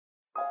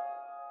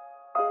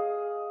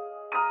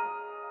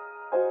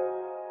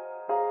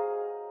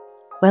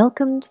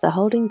Welcome to the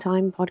Holding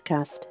Time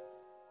podcast.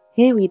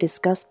 Here we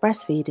discuss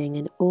breastfeeding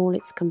in all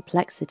its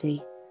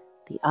complexity,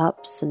 the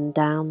ups and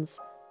downs,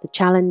 the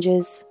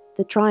challenges,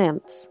 the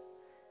triumphs.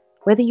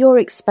 Whether you're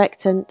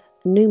expectant,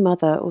 a new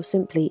mother, or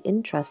simply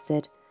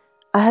interested,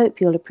 I hope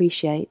you'll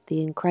appreciate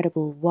the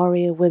incredible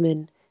warrior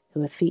women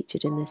who are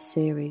featured in this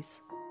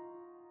series.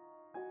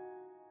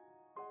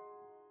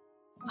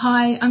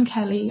 Hi, I'm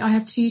Kelly. I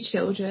have two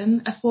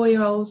children, a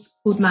 4-year-old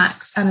called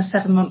Max and a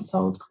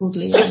 7-month-old called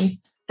Leo.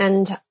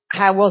 And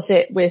how was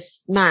it with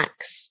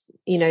Max,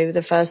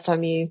 the first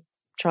time you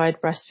tried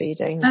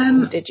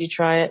breastfeeding? Did you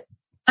try it?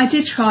 I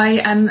did try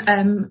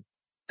and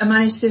I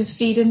managed to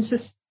feed him to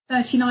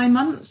 39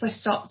 months. I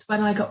stopped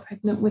when I got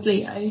pregnant with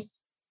Leo.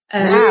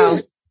 Wow.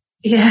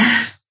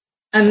 Yeah.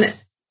 And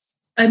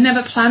I'd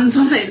never planned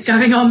on it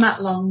going on that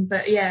long,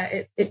 but yeah,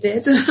 it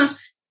did.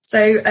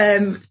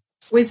 So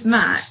with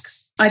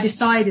Max, I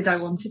decided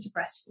I wanted to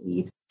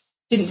breastfeed.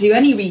 Didn't do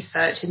any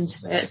research into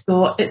it,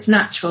 thought it's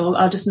natural,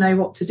 I'll just know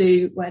what to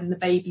do when the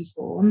baby's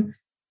born.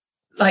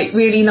 Like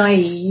really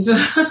naive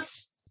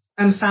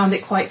and found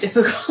it quite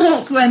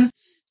difficult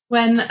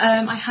when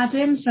I had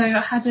him. So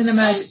I had an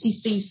emergency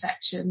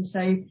C-section, so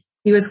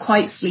he was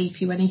quite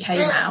sleepy when he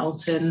came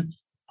out and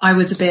I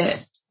was a bit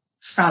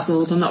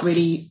frazzled and not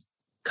really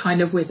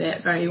kind of with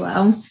it very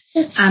well.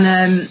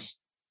 And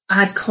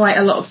I had quite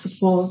a lot of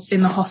support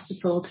in the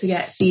hospital to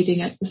get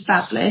feeding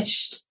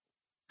established.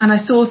 And I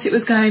thought it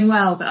was going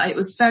well, but it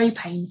was very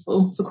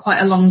painful for quite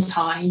a long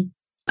time.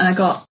 And I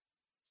got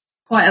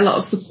quite a lot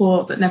of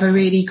support, but never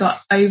really got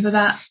over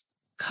that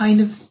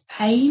kind of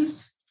pain.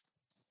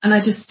 And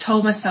I just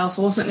told myself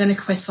I wasn't going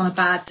to quit on a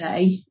bad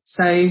day.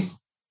 So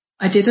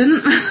I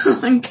didn't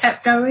and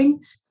kept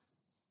going.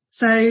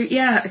 So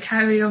yeah, I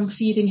carried on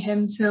feeding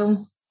him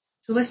till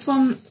this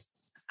one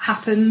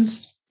happened.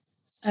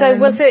 So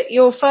was it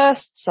your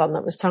first son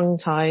that was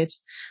tongue-tied?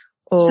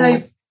 So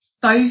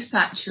both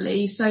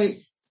actually. So,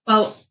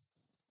 well,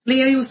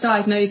 Leo was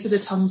diagnosed with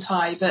a tongue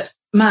tie, but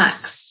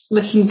Max,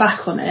 looking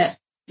back on it,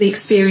 the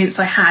experience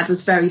I had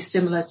was very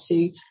similar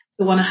to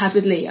the one I had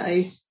with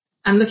Leo.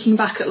 And looking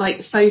back at like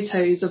the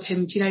photos of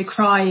him,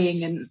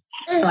 crying and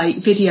like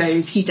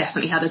videos, he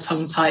definitely had a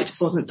tongue tie,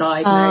 just wasn't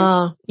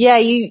diagnosed. Yeah,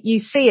 you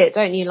see it,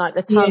 don't you? Like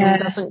the tongue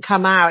doesn't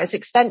come out. It's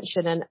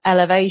extension and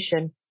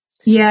elevation.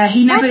 Yeah,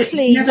 he never...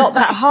 Actually, not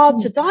that hard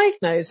to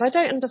diagnose. I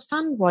don't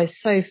understand why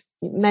so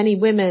many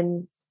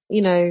women,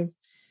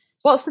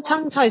 what's the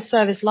tongue tie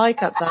service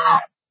like up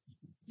there?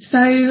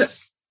 So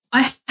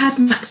I had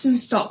Max in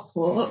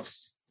Stockport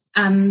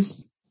and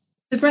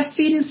the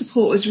breastfeeding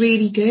support was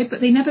really good,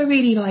 but they never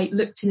really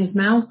looked in his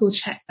mouth or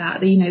checked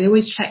that. They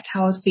always checked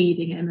how I was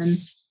feeding him and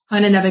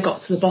kind of never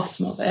got to the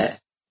bottom of it.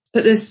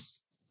 But this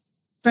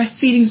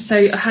breastfeeding, so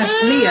I had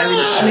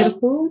Leo in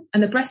Liverpool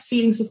and the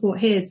breastfeeding support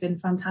here has been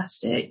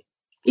fantastic.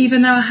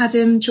 Even though I had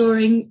him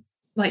during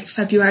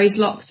February's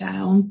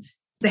lockdown,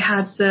 they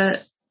had the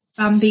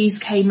Bambies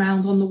came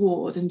round on the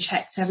ward and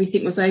checked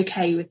everything was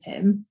okay with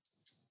him.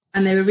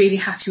 And they were really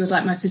happy with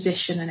my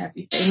position and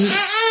everything.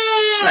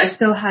 But I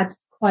still had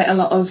quite a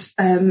lot of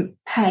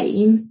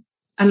pain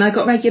and I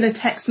got regular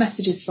text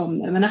messages from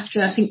them. And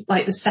after I think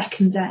the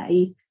second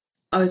day,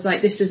 I was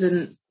like, this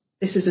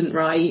isn't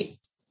right.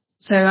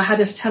 So I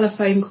had a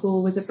telephone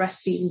call with a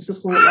breastfeeding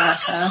support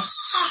worker.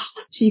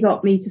 She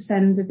got me to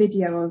send a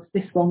video of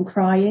this one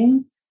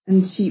crying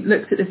and she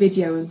looked at the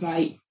video and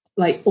was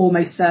like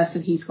almost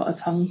certain he's got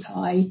a tongue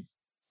tie.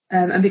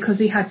 And because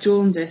he had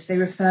jaundice, they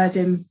referred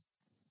him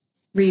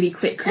really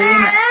quickly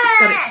and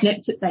got it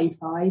snipped at day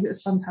 5. It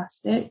was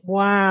fantastic.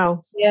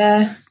 Wow.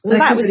 Yeah. Well,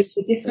 that was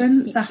the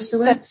difference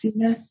afterwards.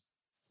 Yeah.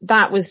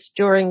 That was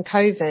during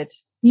COVID.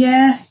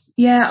 Yeah.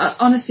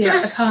 Honestly,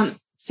 I can't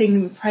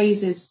sing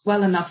praises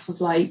well enough of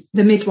the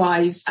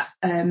midwives,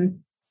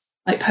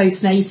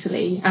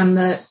 postnatally and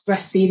the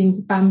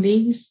breastfeeding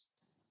Bambies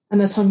and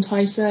the tongue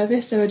tie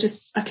service. So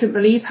I couldn't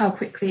believe how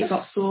quickly it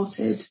got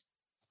sorted.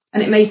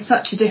 And it made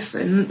such a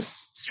difference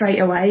straight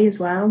away as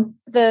well.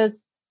 The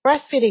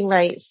breastfeeding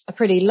rates are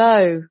pretty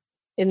low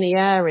in the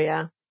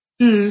area.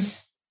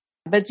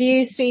 But do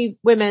you see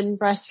women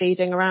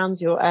breastfeeding around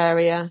your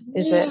area?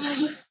 Is it?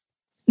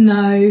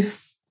 No.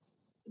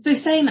 They're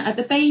saying that at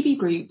the baby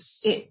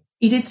groups,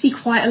 you did see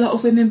quite a lot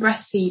of women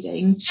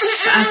breastfeeding,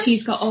 but as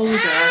he's got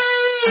older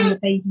and the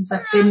babies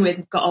I've been with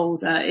have got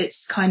older,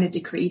 it's kind of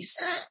decreased.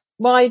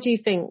 Why do you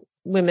think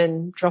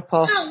women drop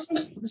off?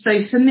 So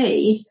for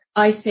me,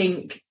 I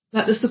think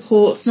that the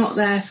support's not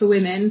there for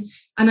women.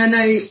 And I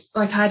know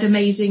I had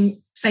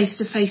amazing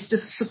face-to-face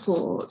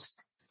support,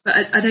 but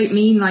I don't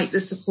mean the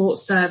support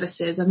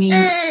services. I mean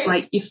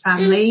your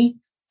family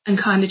and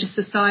kind of just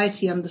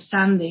society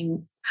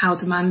understanding how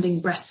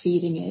demanding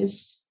breastfeeding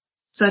is.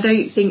 So I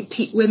don't think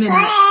women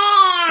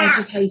are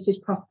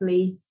educated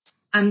properly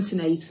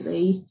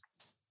antenatally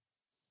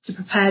to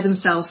prepare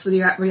themselves for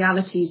the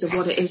realities of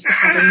what it is to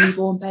have a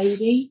newborn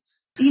baby.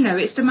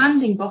 It's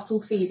demanding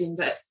bottle feeding,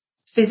 but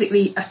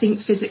physically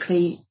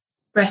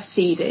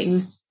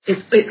breastfeeding,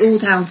 it's all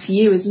down to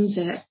you, isn't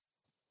it?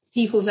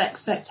 People's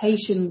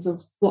expectations of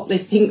what they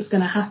think is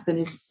going to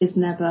happen is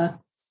never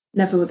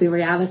never the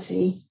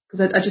reality,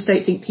 because I just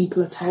don't think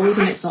people are told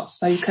and it's not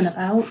spoken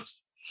about.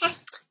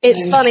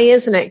 It's funny,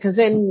 isn't it? Because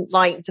in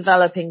like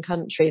developing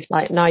countries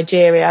like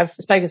Nigeria, I've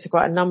spoken to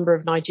quite a number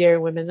of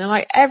Nigerian women. They're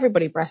like,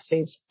 everybody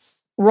breastfeeds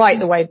right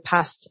the way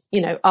past,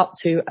 up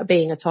to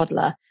being a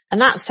toddler.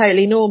 And that's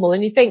totally normal.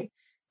 And you think,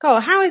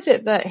 God, how is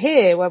it that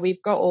here, where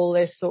we've got all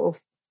this sort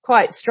of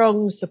quite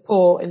strong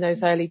support in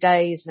those early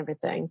days and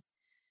everything,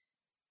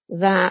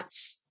 that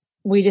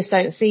we just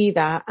don't see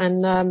that?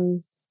 And,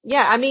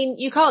 I mean,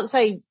 you can't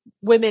say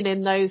women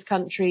in those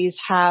countries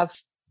have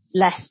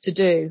less to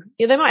do.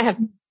 They might have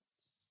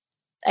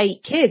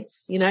 8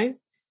 kids,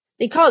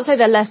 You can't say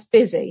they're less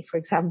busy, for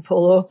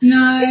example. Or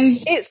no.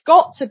 It's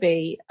got to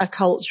be a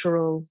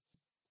cultural,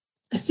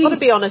 it's got to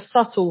be on a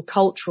subtle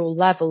cultural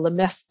level,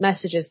 the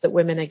messages that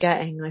women are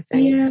getting, I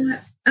think.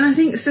 Yeah, and I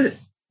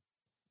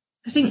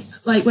think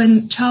like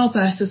when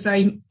childbirth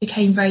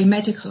became very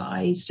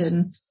medicalised,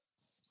 and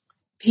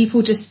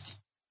people just,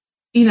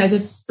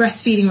 the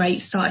breastfeeding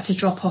rate started to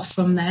drop off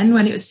from then,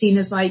 when it was seen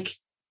as like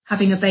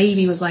having a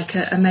baby was like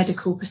a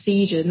medical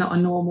procedure, not a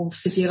normal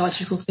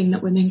physiological thing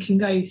that women can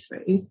go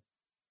through.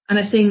 And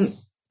I think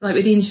like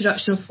with the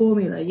introduction of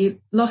formula, you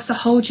lost a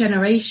whole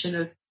generation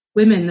of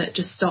women that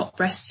just stopped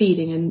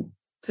breastfeeding and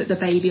put the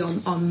baby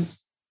on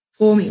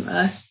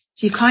formula.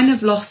 So you kind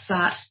of lost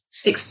that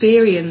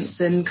experience,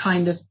 and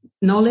kind of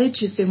knowledge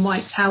has been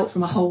wiped out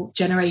from a whole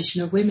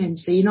generation of women.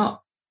 So you're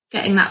not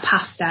getting that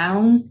passed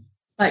down.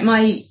 Like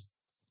my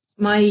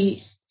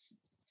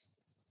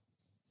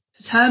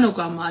paternal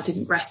grandma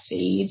didn't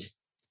breastfeed,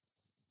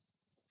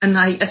 and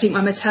I think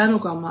my maternal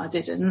grandma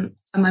didn't,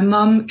 and my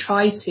mum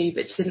tried to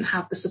but didn't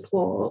have the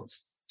support.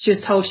 She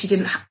was told she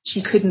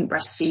couldn't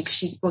breastfeed because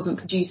she wasn't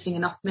producing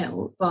enough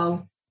milk.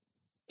 Well,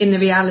 in the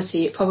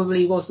reality, it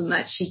probably wasn't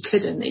that she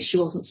couldn't, she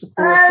wasn't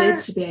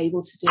supported to be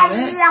able to do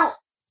it.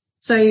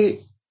 So,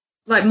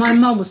 like, my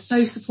mum was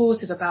so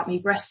supportive about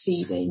me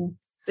breastfeeding,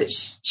 but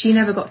she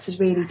never got to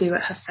really do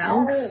it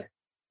herself.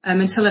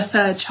 Until her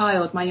third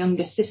child, my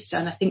youngest sister,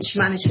 and I think she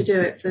managed to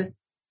do it for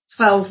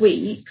 12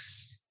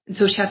 weeks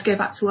until she had to go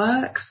back to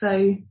work.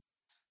 So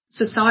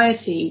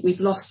society, we've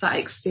lost that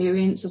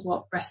experience of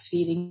what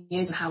breastfeeding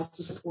is and how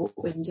to support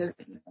women doing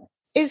it.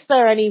 Is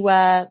there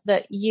anywhere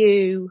that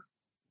you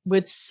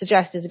would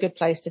suggest is a good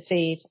place to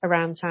feed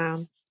around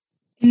town?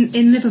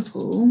 In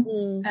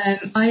Liverpool,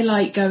 I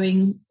like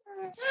going.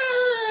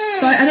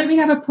 So I don't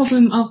really have a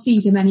problem. I'll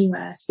feed him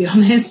anywhere, to be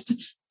honest.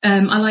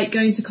 I like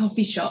going to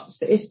coffee shops,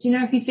 but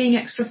if he's being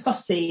extra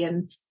fussy,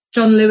 and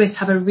John Lewis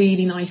have a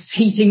really nice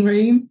feeding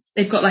room.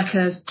 They've got like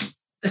a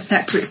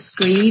separate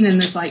screen,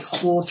 and there's like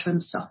hot water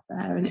and stuff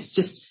there, and it's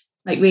just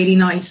like really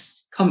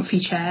nice, comfy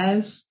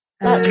chairs.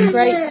 That's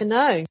great to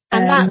know.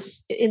 And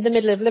that's in the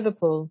middle of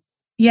Liverpool?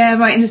 Yeah,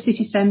 right in the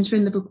city centre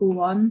in Liverpool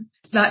 1.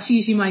 That's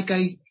usually my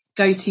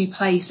go-to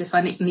place if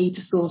I need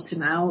to sort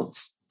him out.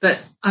 But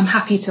I'm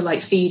happy to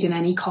like feed in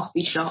any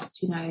coffee shop,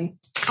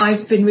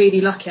 I've been really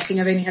lucky. I think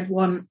I've only had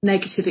one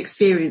negative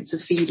experience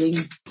of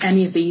feeding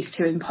any of these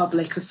two in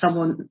public, of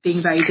someone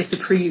being very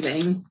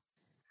disapproving.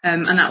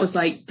 And that was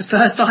like the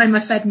first time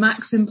I fed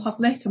Max in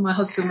public, and my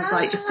husband was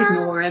like, just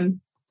ignore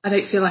him. I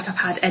don't feel like I've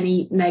had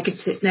any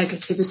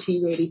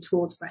negativity really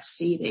towards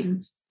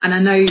breastfeeding. And I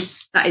know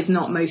that is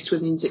not most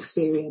women's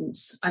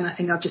experience. And I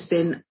think I've just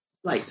been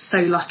like so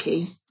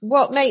lucky.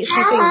 What makes you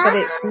think that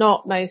it's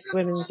not most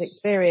women's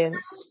experience?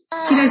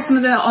 Do you know some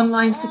of the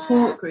online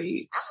support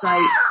groups?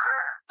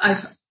 Like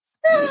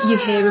you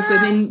hear of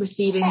women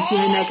receiving,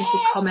 negative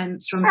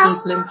comments from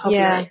people in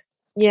public.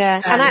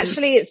 Yeah. And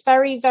actually it's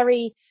very,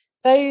 very,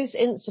 those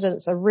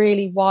incidents are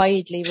really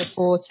widely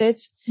reported.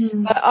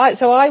 But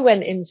I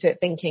went into it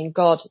thinking,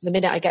 God, the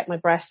minute I get my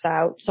breast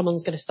out,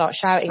 someone's going to start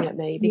shouting at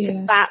me,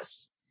 because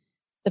that's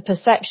the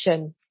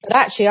perception. But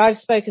actually, I've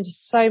spoken to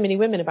so many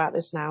women about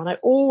this now, and I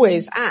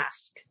always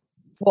ask,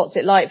 what's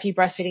it like for you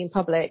breastfeeding in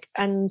public?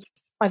 And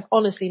I've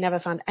honestly never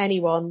found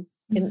anyone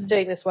in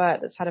doing this work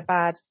that's had a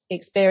bad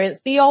experience,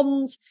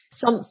 beyond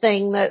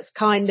something that's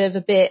kind of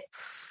a bit,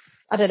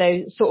 I don't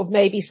know, sort of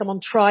maybe someone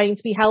trying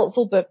to be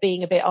helpful but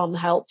being a bit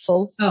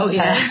unhelpful. Oh,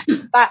 yeah.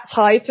 That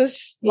type of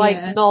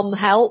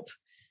non-help.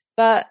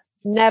 But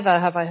never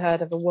have I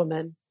heard of a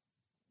woman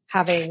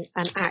having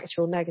an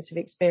actual negative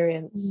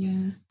experience.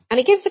 Yeah. And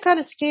it gives a kind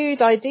of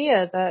skewed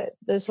idea that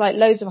there's like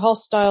loads of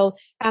hostile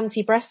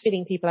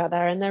anti-breastfeeding people out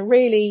there, and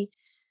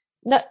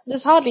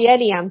there's hardly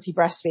any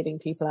anti-breastfeeding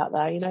people out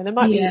there. There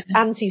might be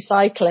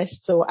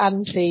anti-cyclists or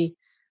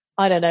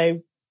I don't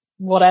know,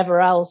 whatever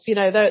else.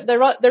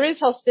 There is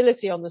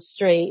hostility on the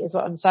street, is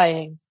what I'm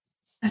saying.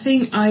 I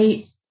think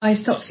I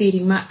stopped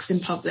feeding Max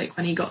in public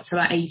when he got to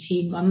about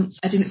 18 months.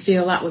 I didn't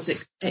feel that was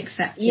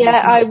accepted. Yeah,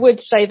 I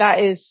would say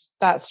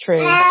that's true.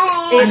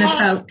 And I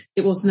felt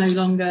it was no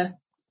longer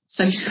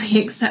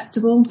socially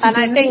acceptable. And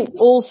I think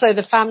also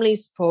the family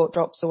support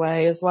drops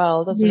away as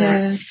well, doesn't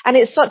it? And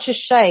it's such a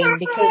shame,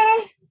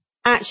 because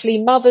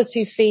actually mothers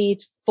who feed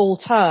full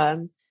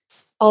term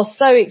are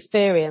so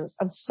experienced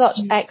and such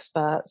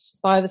experts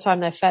by the time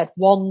they're fed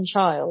one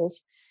child.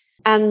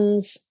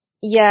 And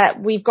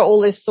we've got all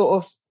this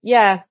sort of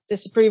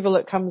disapproval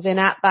that comes in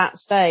at that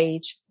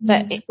stage,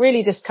 that it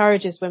really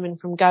discourages women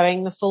from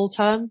going the full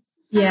term.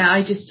 Yeah,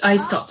 I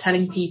stopped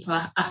telling people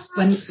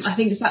when I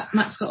think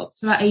Max got up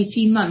to about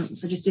 18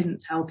 months. I just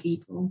didn't tell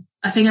people.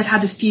 I think I'd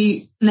had a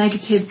few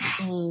negative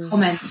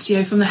comments,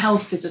 from the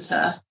health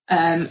visitor.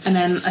 And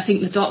then I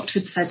think the doctor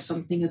had said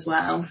something as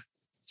well.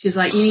 She was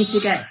like, you need to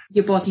get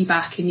your body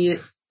back and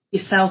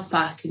yourself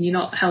back, and you're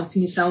not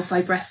helping yourself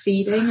by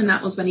breastfeeding. And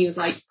that was when he was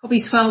like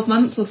probably 12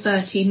 months or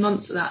 13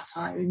 months at that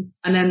time.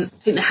 And then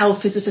I think the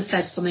health visitor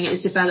said something at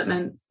his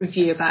development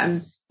review about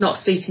him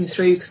not sleeping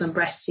through because I'm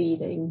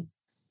breastfeeding.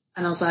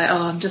 And I was like,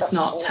 I'm just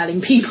not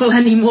telling people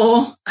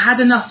anymore. I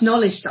had enough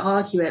knowledge to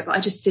argue it, but I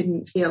just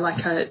didn't feel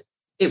like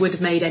it would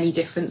have made any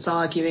difference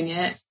arguing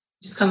it.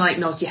 Just kind of like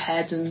nod your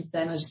head, and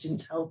then I just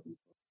didn't tell people.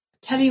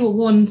 Tell you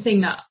one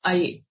thing that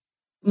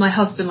my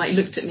husband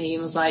looked at me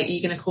and was like, are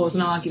you going to cause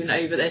an argument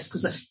over this?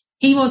 Because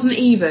he wasn't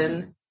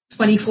even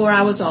 24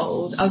 hours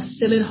old. I was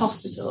still in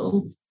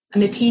hospital,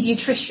 and the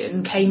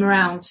paediatrician came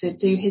around to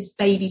do his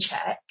baby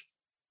check.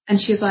 And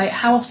she was like,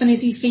 how often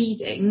is he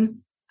feeding?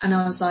 And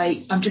I was like,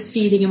 I'm just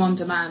feeding him on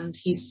demand.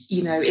 He's,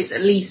 it's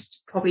at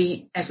least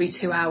probably every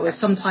 2 hours,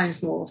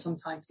 sometimes more,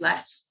 sometimes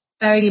less.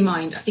 Bearing in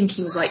mind, I think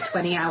he was like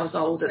 20 hours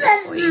old at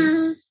this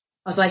point.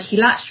 I was like, he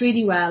latched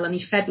really well and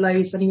he fed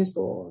loads when he was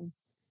born.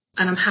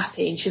 And I'm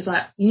happy. And she was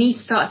like, you need to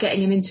start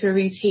getting him into a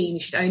routine.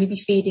 You should only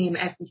be feeding him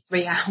every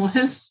 3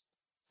 hours.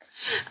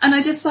 And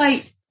I just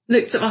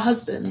looked at my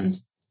husband,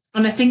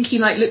 and I think he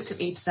looked at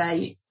me to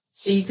say,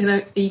 are you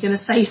gonna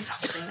say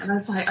something? And I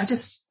was like, I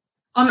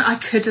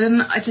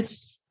couldn't. I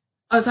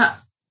was like,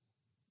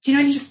 do you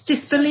know, just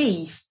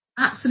disbelief,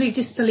 absolute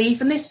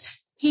disbelief. And this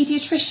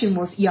paediatrician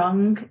was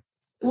young.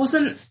 It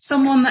wasn't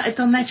someone that had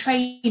done their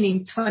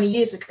training 20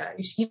 years ago.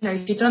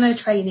 She'd done her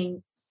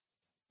training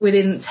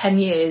within 10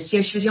 years. She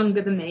was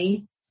younger than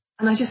me.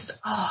 And I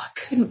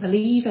couldn't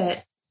believe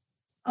it.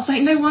 I was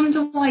like, no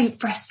wonder why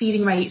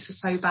breastfeeding rates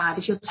are so bad.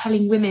 If you're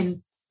telling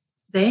women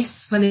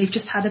this when they've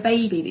just had a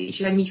baby, that you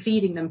should only be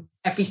feeding them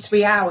every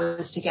 3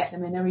 hours to get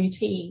them in a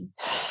routine.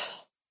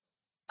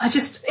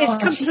 It's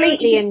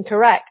completely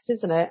incorrect,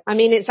 isn't it? I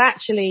mean, it's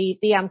actually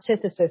the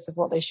antithesis of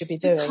what they should be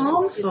doing. It's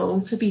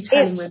harmful to be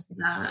telling women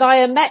that.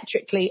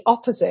 Diametrically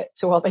opposite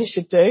to what they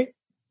should do.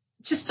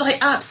 Just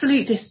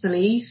absolute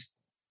disbelief.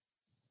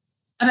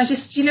 And I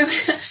just,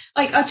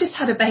 I've just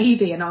had a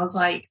baby and I was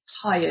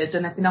tired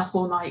and I've been up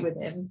all night with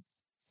him.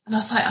 And I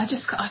was like, I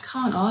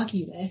can't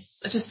argue this.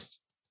 I just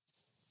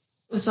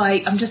was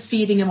like, I'm just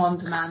feeding him on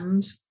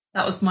demand.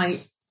 That was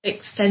my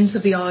extent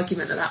of the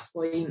argument at that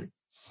point.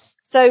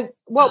 So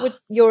what would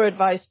your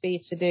advice be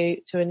to do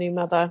to a new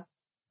mother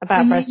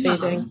about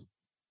breastfeeding?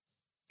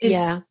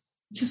 To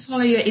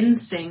follow your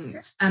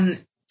instinct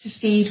and to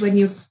feed when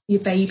your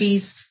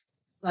baby's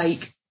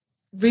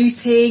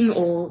rooting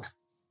or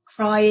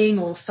crying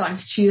or starting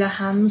to chew their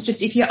hands.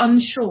 Just if you're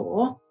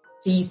unsure,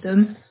 feed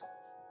them.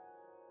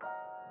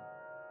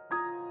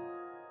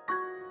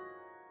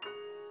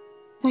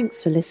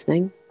 Thanks for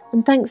listening,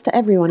 and thanks to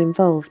everyone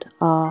involved,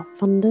 our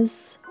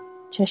funders,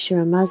 Cheshire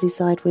and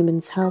Merseyside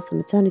Women's Health and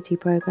Maternity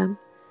Programme,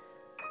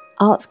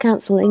 Arts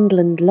Council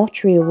England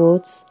Lottery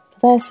Awards for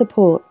their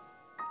support,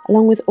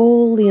 along with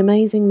all the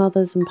amazing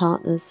mothers and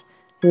partners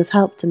who have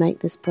helped to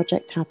make this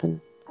project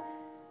happen.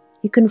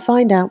 You can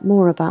find out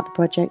more about the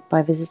project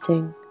by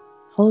visiting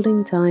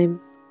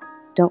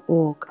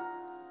holdingtime.org.